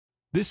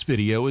This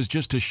video is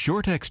just a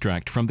short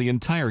extract from the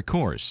entire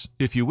course.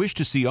 If you wish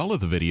to see all of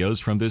the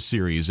videos from this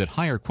series at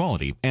higher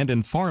quality and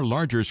in far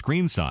larger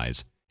screen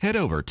size, head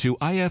over to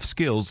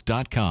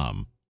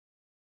ifskills.com.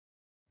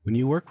 When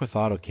you work with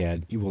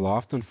AutoCAD, you will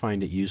often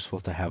find it useful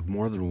to have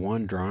more than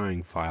one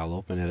drawing file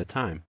open at a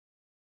time.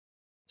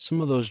 Some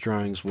of those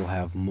drawings will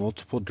have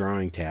multiple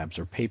drawing tabs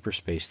or paper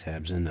space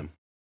tabs in them.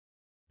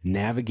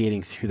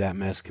 Navigating through that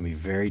mess can be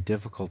very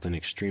difficult and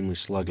extremely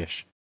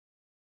sluggish.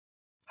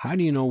 How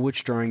do you know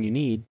which drawing you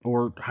need,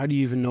 or how do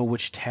you even know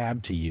which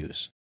tab to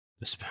use,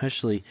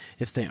 especially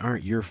if they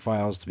aren't your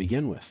files to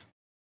begin with?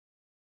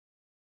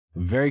 A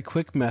very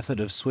quick method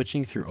of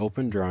switching through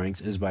open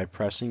drawings is by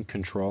pressing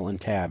Ctrl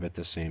and Tab at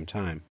the same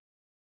time.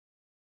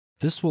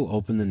 This will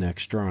open the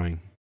next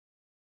drawing.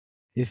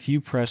 If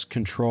you press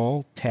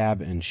Ctrl,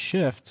 Tab, and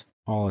Shift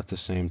all at the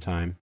same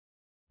time,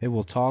 it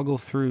will toggle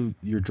through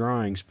your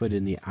drawings but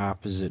in the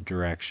opposite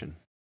direction.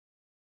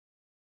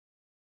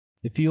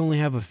 If you only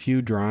have a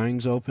few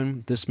drawings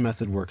open, this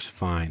method works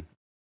fine.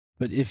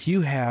 But if you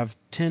have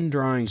 10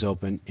 drawings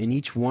open and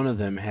each one of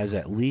them has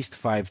at least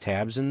 5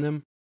 tabs in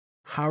them,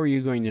 how are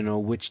you going to know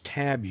which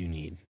tab you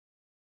need?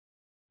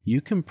 You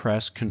can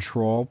press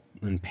Ctrl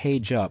and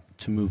Page Up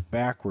to move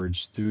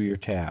backwards through your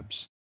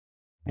tabs,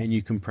 and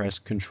you can press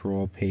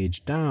Ctrl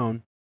Page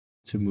Down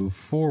to move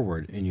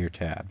forward in your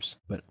tabs,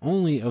 but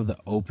only of the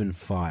open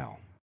file.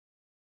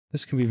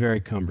 This can be very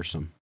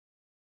cumbersome.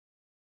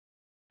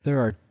 There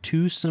are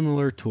 2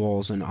 similar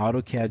tools in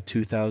AutoCAD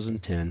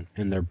 2010,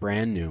 and they're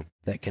brand new,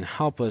 that can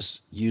help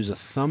us use a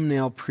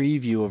thumbnail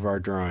preview of our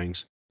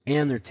drawings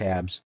and their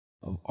tabs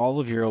of all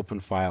of your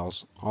open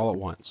files all at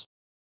once.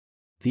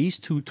 These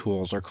 2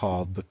 tools are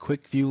called the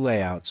Quickview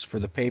layouts for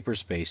the paper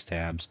space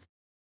tabs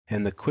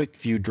and the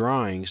Quickview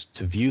drawings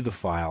to view the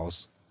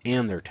files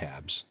and their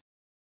tabs.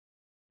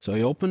 So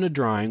I opened a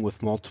drawing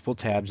with multiple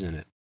tabs in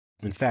it.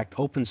 In fact,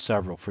 open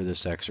several for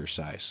this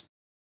exercise.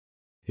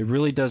 It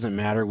really doesn't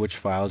matter which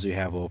files you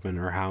have open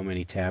or how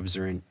many tabs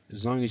are in.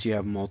 As long as you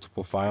have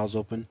multiple files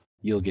open,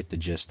 you'll get the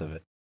gist of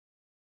it.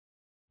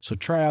 So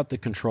try out the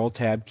Control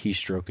Tab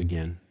keystroke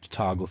again to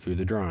toggle through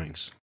the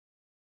drawings.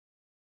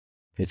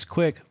 It's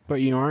quick,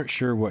 but you aren't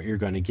sure what you're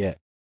going to get.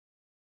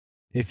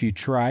 If you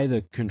try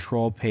the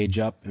Control Page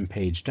Up and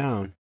Page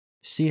Down,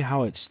 see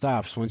how it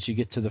stops once you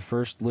get to the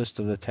first list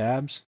of the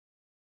tabs?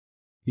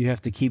 You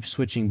have to keep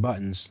switching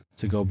buttons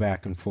to go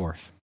back and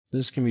forth.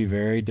 This can be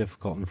very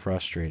difficult and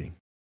frustrating.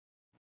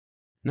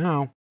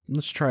 Now,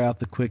 let's try out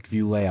the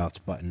Quickview Layouts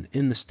button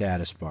in the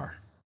status bar.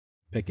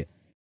 Pick it.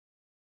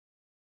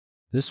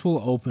 This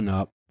will open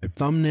up a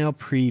thumbnail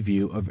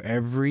preview of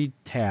every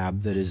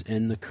tab that is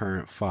in the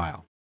current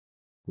file.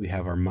 We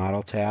have our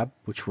Model tab,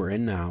 which we're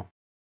in now,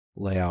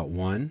 Layout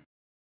 1,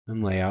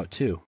 and Layout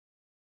 2.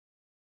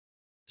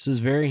 This is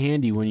very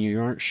handy when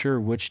you aren't sure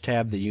which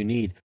tab that you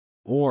need,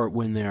 or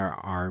when there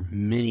are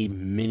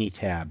many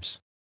tabs.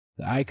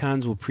 The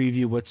icons will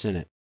preview what's in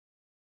it.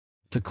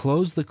 To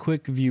close the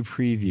Quickview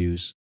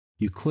previews,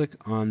 you click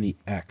on the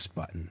X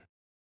button.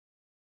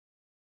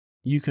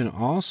 You can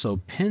also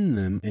pin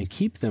them and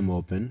keep them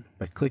open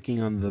by clicking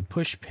on the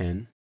push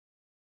pin,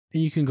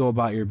 and you can go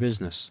about your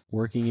business,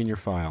 working in your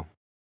file.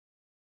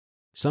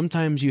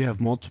 Sometimes you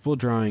have multiple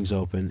drawings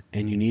open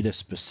and you need a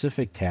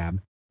specific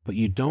tab, but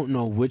you don't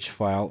know which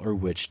file or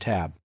which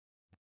tab.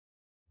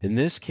 In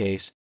this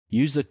case,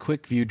 use the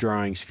Quickview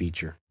Drawings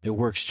feature. It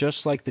works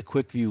just like the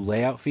Quickview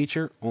Layout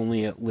feature,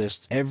 only it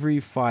lists every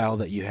file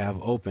that you have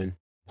open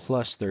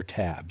plus their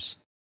tabs.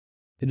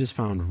 It is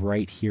found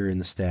right here in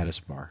the status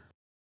bar.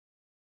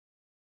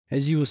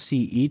 As you will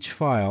see, each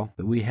file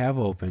that we have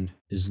opened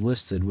is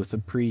listed with a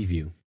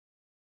preview.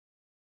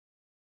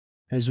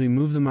 As we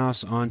move the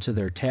mouse onto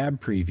their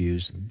tab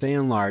previews, they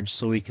enlarge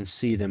so we can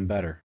see them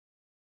better.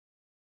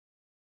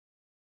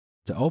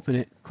 To open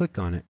it, click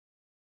on it.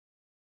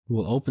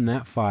 We'll open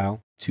that file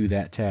to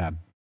that tab.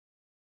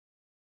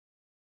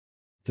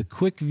 The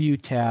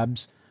Quickview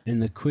tabs and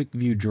the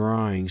Quickview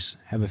drawings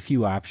have a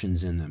few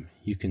options in them.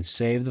 You can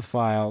save the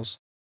files,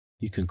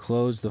 you can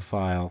close the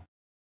file,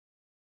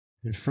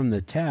 and from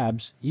the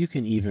tabs you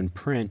can even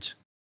print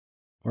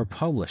or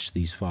publish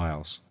these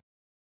files.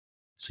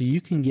 So you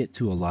can get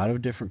to a lot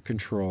of different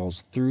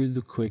controls through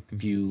the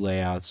Quickview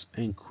layouts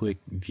and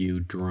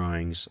Quickview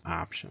drawings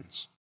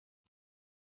options.